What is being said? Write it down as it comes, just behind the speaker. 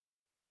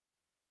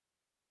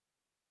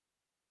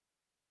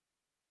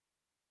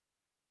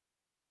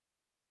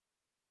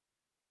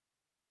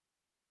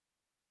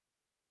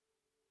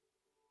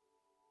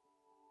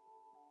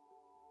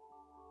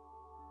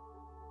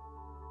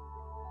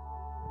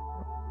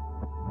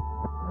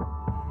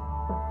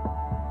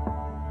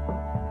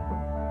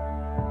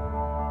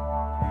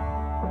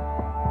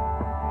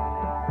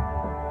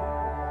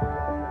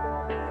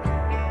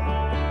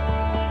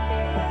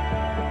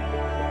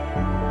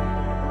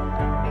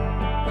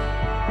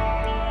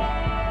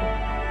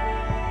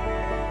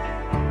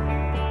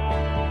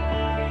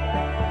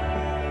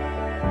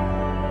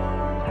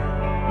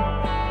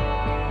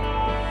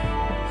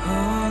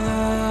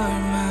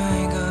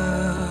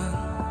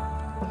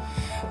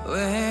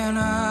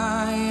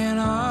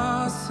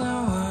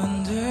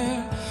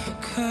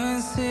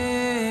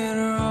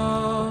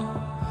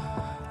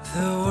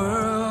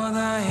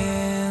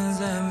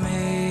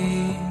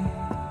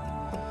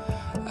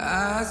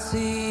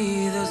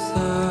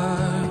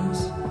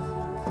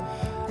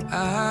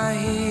I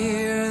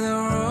hear the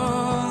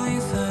rolling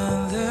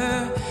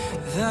thunder,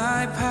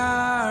 thy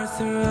power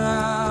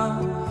throughout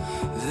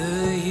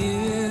the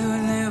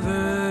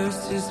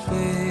universe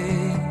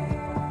display.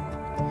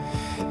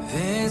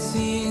 Then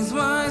sings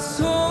my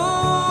soul,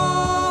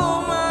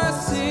 my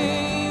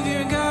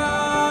Savior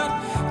God,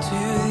 to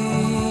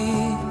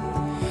thee.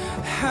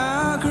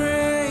 How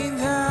great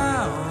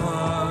thou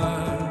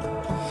art,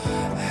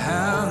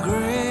 how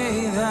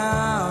great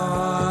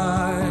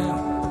thou art.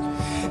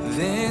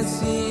 Then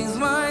sings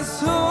my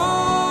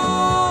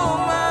soul,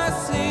 my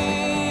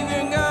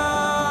Savior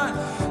God,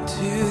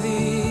 to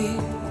thee.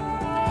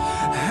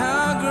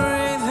 How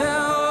great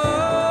thou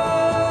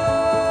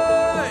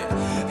art,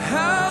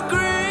 how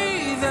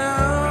great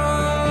thou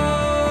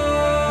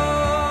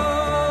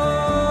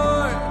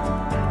art.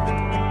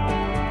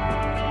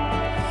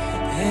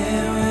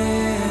 And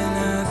when I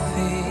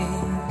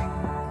think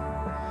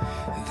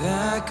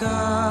that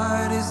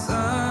God His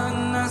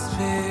Son not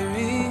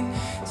sparing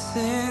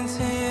sent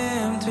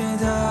Him to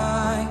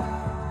die,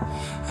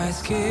 I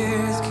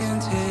scarce can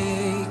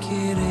take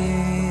it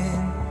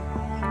in,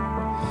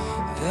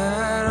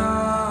 that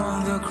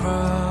on the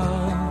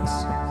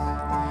cross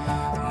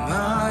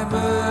my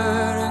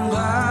burden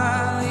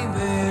gladly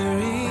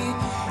bearing,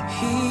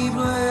 He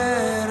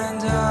bled and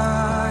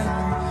died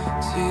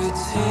to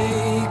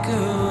take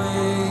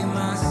away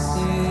my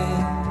sin.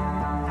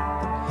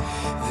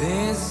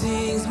 Then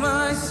sings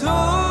my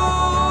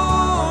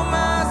soul,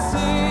 my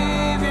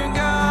Savior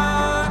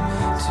God,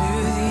 to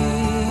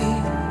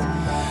thee.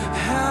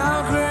 How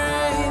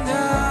great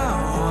thou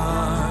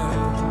art,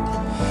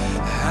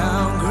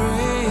 how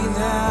great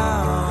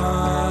thou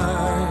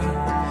art.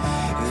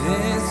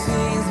 Then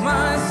sings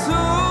my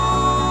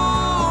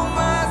soul,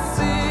 my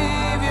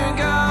Savior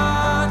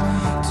God,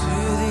 to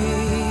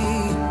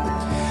thee.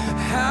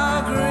 How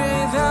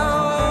great thou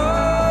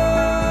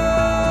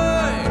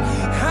art,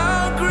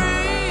 how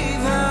great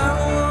thou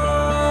art.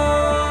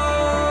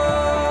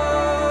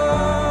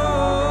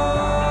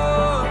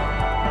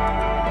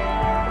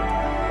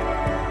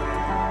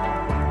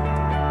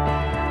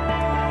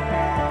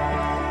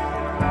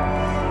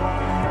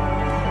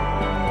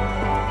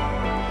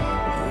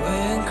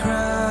 When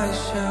Christ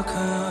shall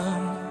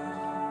come,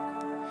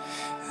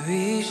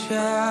 we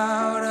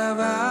shout of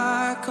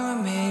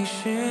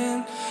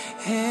acclamation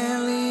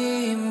and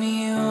lead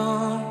me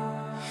home.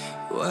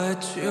 What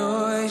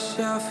joy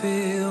shall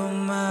fill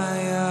my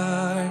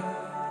heart?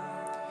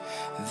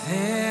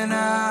 Then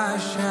I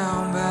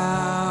shall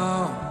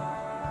bow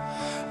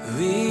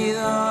with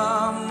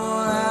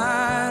humble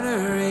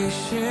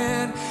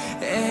adoration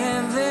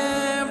and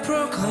then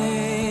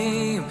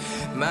proclaim,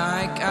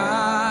 my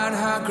God,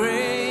 how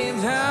great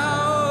thou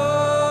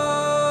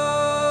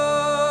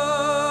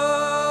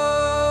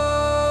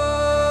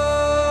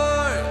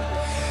art.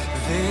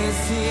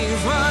 This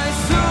is my